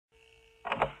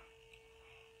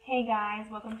Hey guys,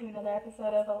 welcome to another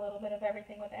episode of A Little Bit of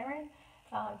Everything with Erin.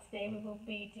 Today we will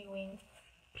be doing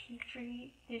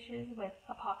Petri dishes with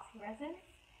epoxy resin.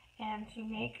 And to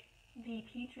make the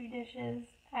Petri dishes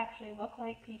actually look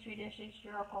like Petri dishes,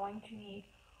 you're going to need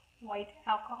white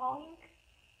alcohol ink.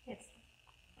 It's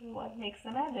what makes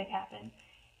the magic happen.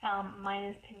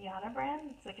 Mine is Pinata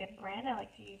brand. It's a good brand. I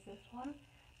like to use this one.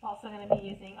 I'm also going to be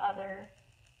using other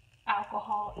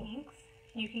alcohol inks.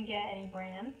 You can get any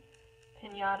brand.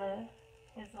 Pinata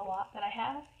is a lot that I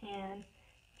have, and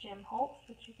Jim Holtz,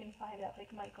 which you can find at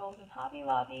like Michael's and Hobby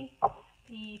Lobby.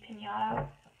 The Pinata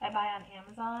I buy on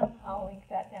Amazon. I'll link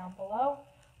that down below.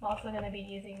 I'm also going to be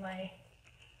using my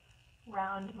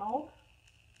round mold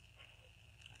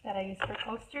that I use for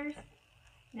coasters.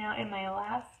 Now, in my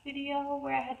last video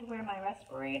where I had to wear my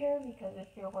respirator, because if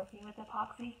you're working with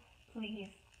epoxy, please,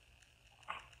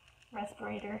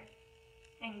 respirator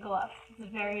and gloves.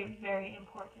 It's very, very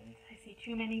important. I see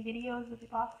too many videos with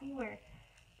epoxy where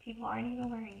people aren't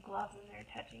even wearing gloves and they're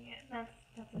touching it.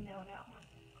 That's a no-no.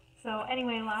 So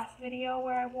anyway, last video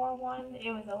where I wore one,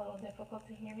 it was a little difficult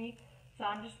to hear me. So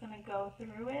I'm just going to go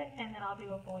through it and then I'll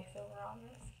do a voiceover on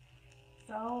this.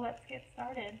 So let's get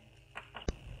started.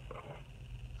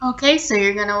 Okay, so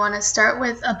you're going to want to start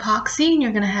with epoxy, and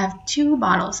you're going to have 2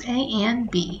 bottles, A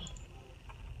and B.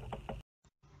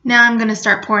 Now I'm going to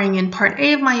start pouring in part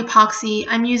A of my epoxy.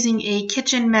 I'm using a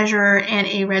kitchen measurer and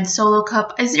a red Solo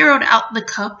cup. I zeroed out the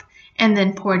cup and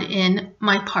then poured in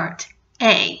my part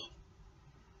A.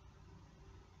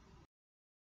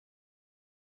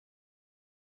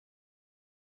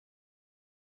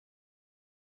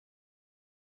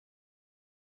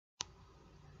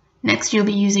 Next, you'll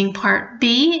be using part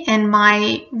B, and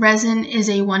my resin is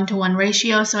a 1-to-1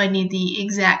 ratio, so I need the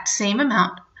exact same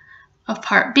amount of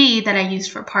part B that I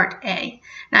used for part A.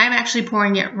 Now I'm actually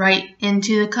pouring it right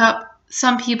into the cup.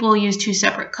 Some people use 2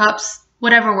 separate cups,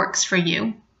 whatever works for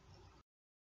you.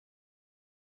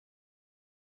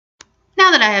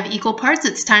 Now that I have equal parts,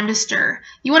 it's time to stir.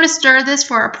 You want to stir this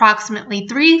for approximately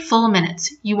 3 full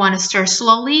minutes. You want to stir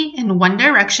slowly in one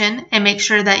direction and make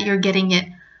sure that you're getting it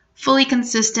fully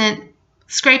consistent,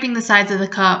 scraping the sides of the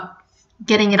cup,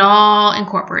 getting it all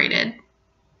incorporated.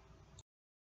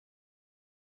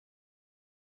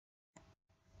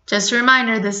 Just a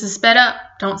reminder, this is sped up.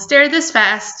 Don't stir this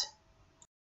fast.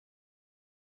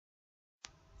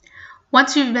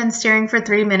 Once you've been stirring for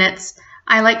 3 minutes,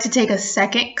 I like to take a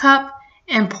second cup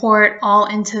and pour it all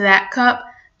into that cup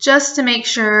just to make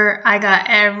sure I got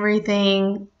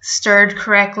everything stirred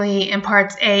correctly and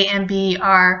parts A and B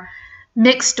are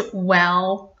mixed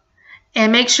well.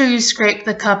 And make sure you scrape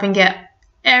the cup and get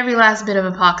every last bit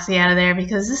of epoxy out of there,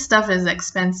 because this stuff is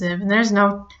expensive and there's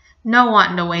no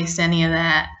wanting to waste any of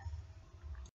that.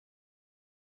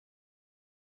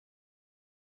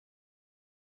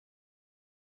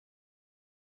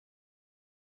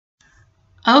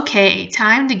 Okay,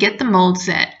 time to get the mold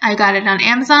set. I got it on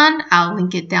Amazon. I'll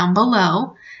link it down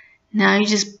below. Now you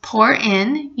just pour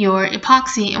in your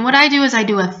epoxy, and what I do is I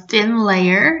do a thin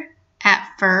layer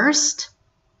at first,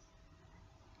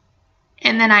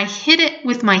 and then I hit it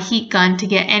with my heat gun to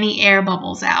get any air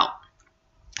bubbles out.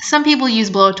 Some people use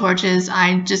blow torches.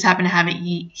 I just happen to have a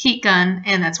heat gun,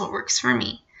 and that's what works for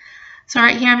me. So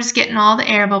right here, I'm just getting all the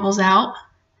air bubbles out.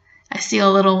 I see a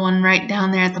little one right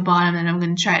down there at the bottom that I'm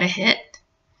going to try to hit.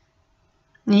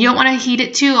 You don't want to heat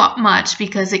it too much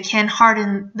because it can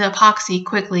harden the epoxy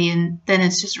quickly and then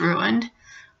it's just ruined.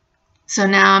 So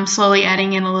now I'm slowly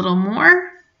adding in a little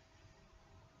more.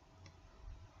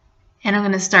 And I'm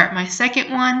going to start my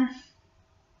second one.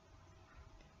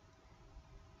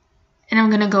 And I'm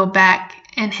going to go back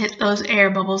and hit those air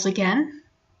bubbles again.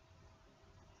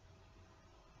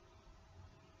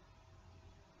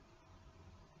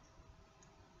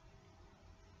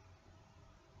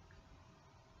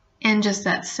 And just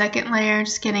that second layer,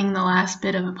 just getting the last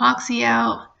bit of epoxy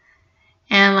out.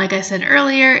 And like I said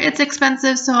earlier, it's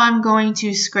expensive, so I'm going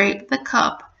to scrape the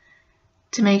cup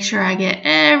to make sure I get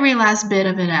every last bit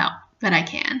of it out that I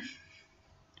can.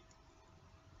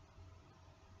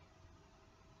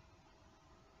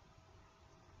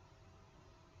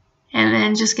 And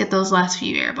then just get those last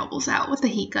few air bubbles out with the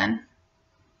heat gun.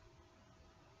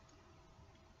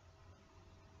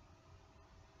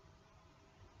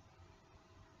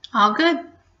 All good.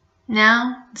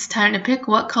 Now it's time to pick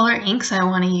what color inks I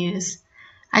want to use.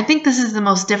 I think this is the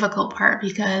most difficult part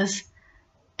because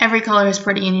every color is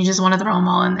pretty and you just want to throw them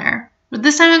all in there. But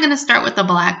this time I'm going to start with the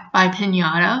black by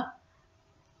Pinata.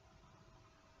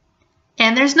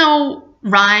 And there's no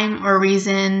rhyme or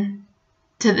reason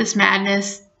to this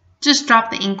madness. Just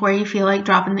drop the ink where you feel like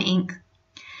dropping the ink.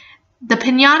 The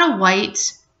Pinata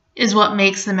white is what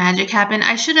makes the magic happen.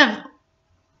 I should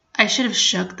have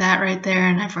shook that right there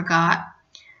and I forgot.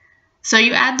 So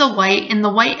you add the white, and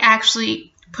the white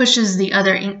actually pushes the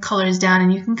other ink colors down,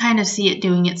 and you can kind of see it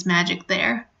doing its magic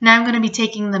there. Now I'm going to be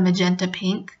taking the magenta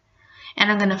pink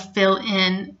and I'm going to fill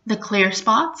in the clear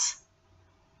spots.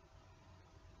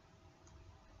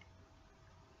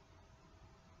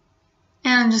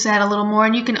 And just add a little more,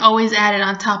 and you can always add it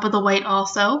on top of the white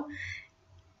also.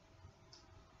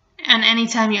 And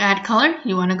anytime you add color,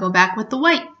 you want to go back with the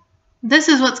white. This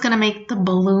is what's going to make the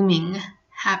blooming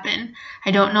happen.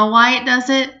 I don't know why it does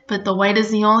it, but the white is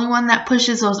the only one that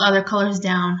pushes those other colors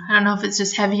down. I don't know if it's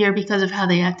just heavier because of how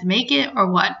they have to make it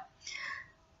or what.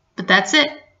 But that's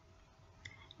it.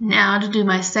 Now to do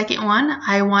my second one,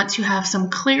 I want to have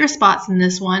some clear spots in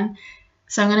this one.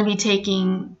 So I'm going to be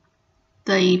taking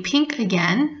the pink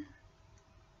again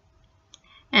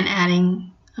and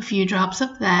adding a few drops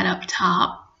of that up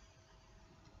top.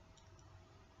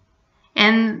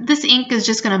 And this ink is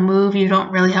just going to move. You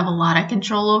don't really have a lot of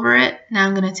control over it. Now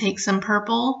I'm going to take some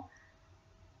purple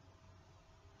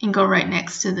and go right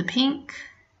next to the pink.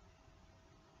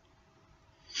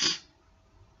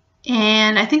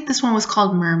 And I think this one was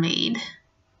called Mermaid.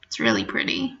 It's really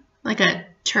pretty, like a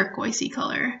turquoisey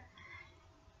color.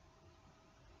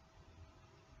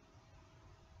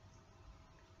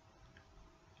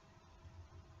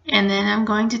 And then I'm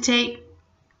going to take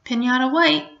Pinata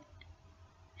White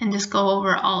and just go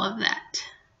over all of that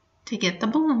to get the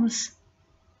blooms.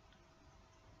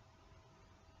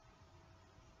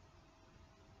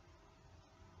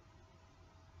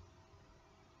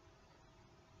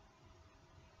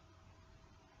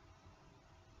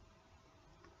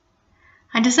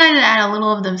 I decided to add a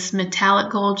little of this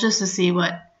metallic gold just to see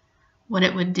what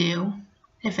it would do,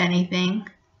 if anything.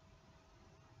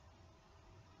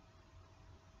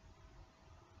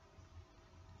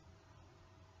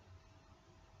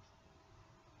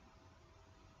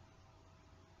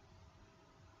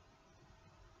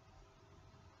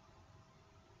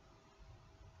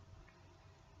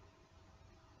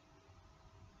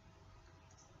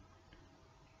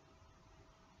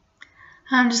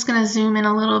 I'm just going to zoom in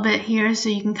a little bit here so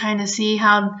you can kind of see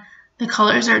how the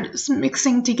colors are just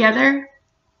mixing together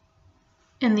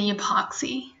in the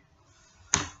epoxy.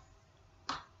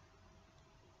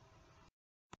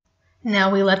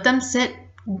 Now we let them sit.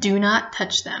 Do not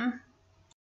touch them.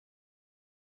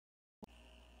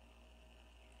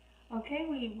 Okay,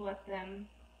 we've let them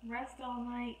rest all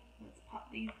night. Let's pop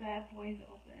these bad boys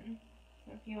open.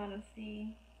 So if you want to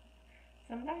see,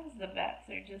 sometimes the backs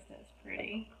are just as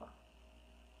pretty.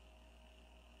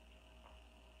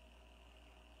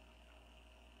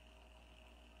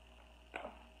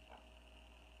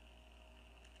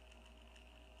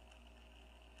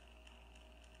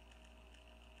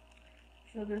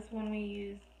 So this one we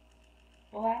use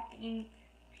black ink,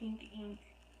 pink ink,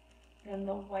 then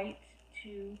the white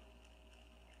to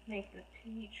make the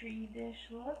Petri dish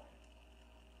look.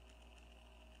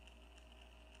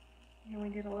 And we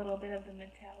did a little bit of the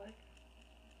metallic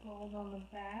gold on the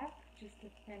back just to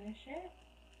finish it.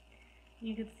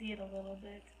 You could see it a little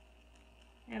bit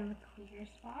in the clear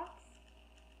spots.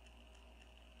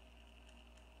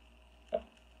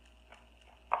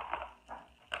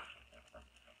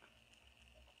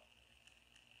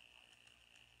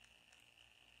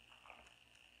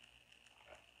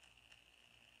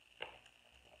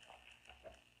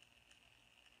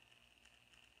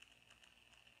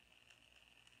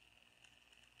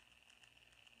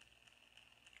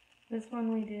 This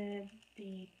one we did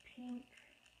the pink,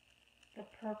 the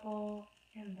purple,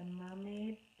 and the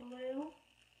mermaid blue,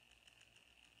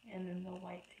 and then the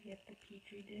white to get the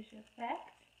Petri dish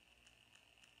effect.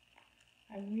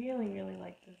 I really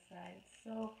like this side. It's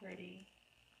so pretty.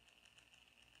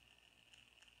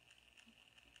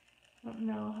 I don't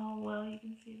know how well you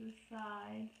can see the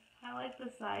side. I like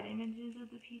the side images of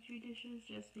the Petri dishes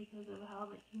just because of how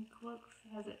the ink looks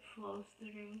as it flows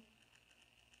through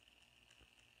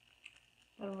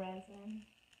the resin.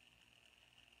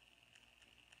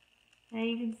 Now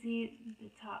you can see the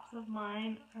tops of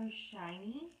mine are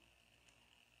shiny.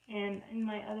 And in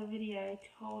my other video I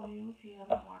told you, if you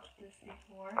haven't watched this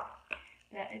before,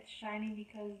 that it's shiny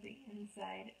because the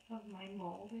inside of my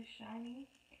mold is shiny.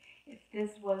 If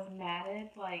this was matted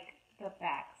like the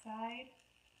back side,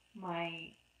 my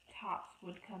tops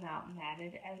would come out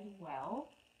matted as well.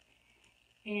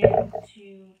 And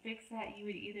to fix that, you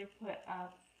would either put a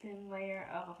thin layer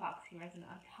of epoxy resin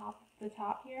on top of the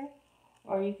top here,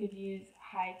 or you could use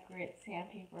high grit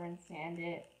sandpaper and sand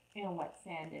it and wet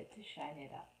sand it to shine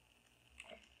it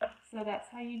up. So that's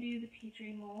how you do the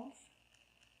Petri molds.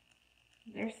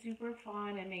 They're super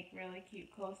fun and make really cute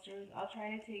coasters. I'll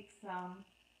try to take some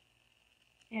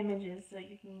images so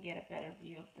you can get a better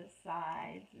view of the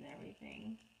sides and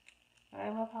everything. But I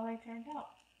love how they turned out.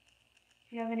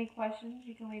 If you have any questions,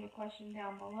 you can leave a question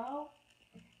down below.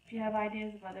 If you have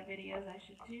ideas of other videos I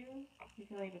should do, you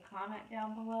can leave a comment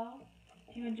down below.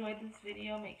 If you enjoyed this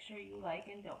video, make sure you like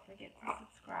and don't forget to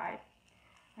subscribe.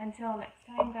 Until next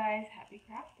time, guys, happy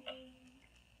crafting!